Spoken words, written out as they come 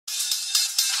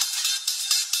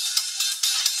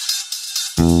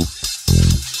Hey,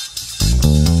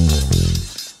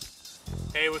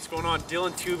 what's going on?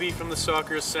 Dylan Tooby from the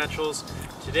Soccer Essentials.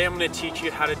 Today I'm going to teach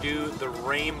you how to do the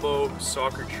rainbow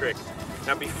soccer trick.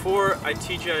 Now before I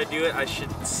teach you how to do it, I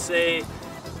should say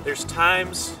there's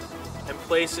times and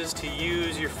places to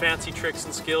use your fancy tricks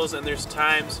and skills, and there's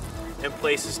times and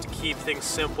places to keep things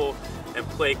simple and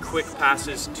play quick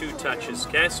passes, 2 touches,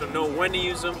 okay? So know when to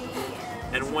use them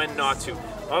and when not to.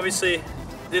 Obviously,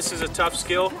 this is a tough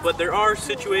skill, but there are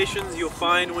situations you'll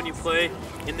find when you play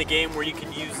in the game where you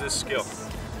can use this skill.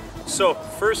 So,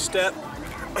 first step,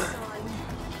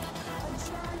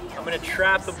 I'm going to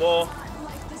trap the ball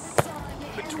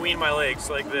between my legs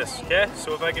like this, okay?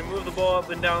 So if I can move the ball up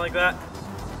and down like that,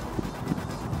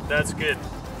 that's good.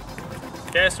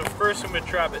 Okay, so first I'm going to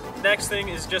trap it. Next thing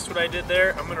is just what I did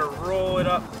there. I'm going to roll it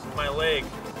up my leg.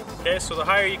 Okay, so the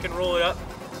higher you can roll it up,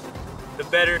 the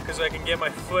better, because I can get my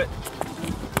foot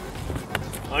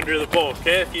under the ball.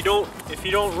 Okay, if you don't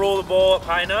roll the ball up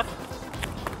high enough,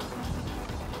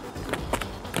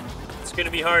 it's going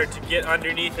to be hard to get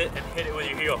underneath it and hit it with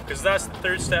your heel, because that's the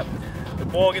third step. The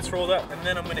ball gets rolled up, and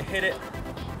then I'm going to hit it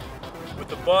with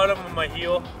the bottom of my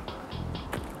heel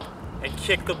and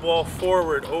kick the ball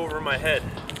forward over my head.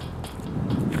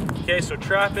 Okay, so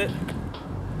trap it,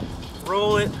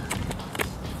 roll it,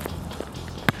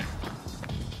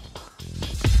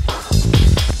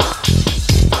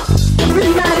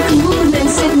 rhythmic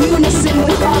movements in unison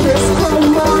with others,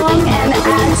 prolong and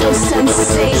agile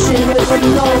sensation with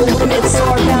no limits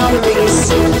or boundaries.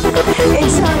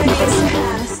 Eternity is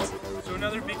past. So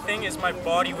another big thing is my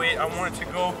body weight. I want it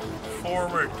to go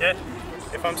forward, okay?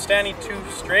 If I'm standing too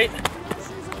straight,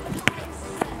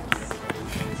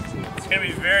 it's gonna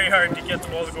be very hard to get the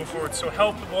ball to go forward. So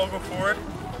help the ball go forward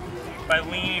by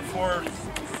leaning forward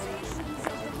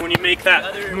when you make that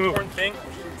move. Another important thing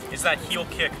is that heel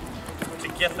kick to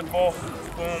get the ball,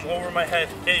 boom, over my head.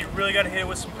 Okay, you really gotta hit it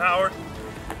with some power,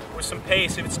 with some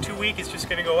pace. If it's too weak, it's just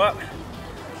gonna go up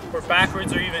or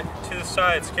backwards or even to the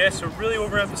sides, okay? So really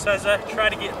overemphasize that. Try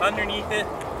to get underneath it,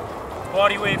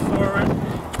 body weight forward,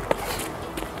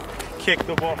 kick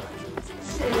the ball.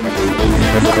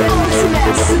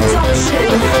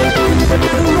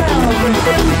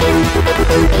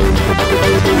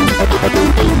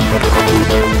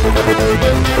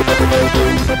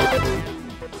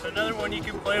 So another one you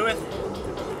can play with,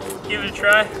 give it a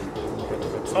try.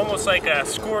 It's almost like a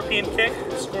scorpion kick,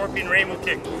 scorpion rainbow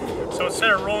kick. So instead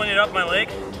of rolling it up my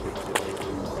leg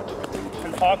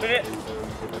and popping it,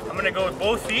 I'm gonna go with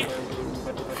both feet.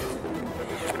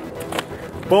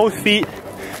 Both feet,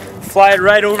 fly it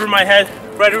right over my head,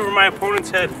 right over my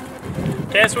opponent's head.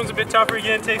 Okay, this one's a bit tougher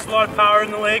again, takes a lot of power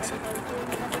in the legs.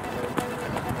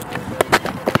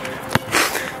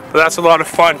 But that's a lot of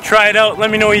fun. Try it out,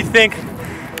 let me know what you think.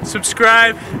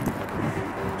 Subscribe,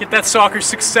 get that soccer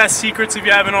success secrets if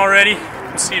you haven't already.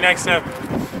 We'll see you next time.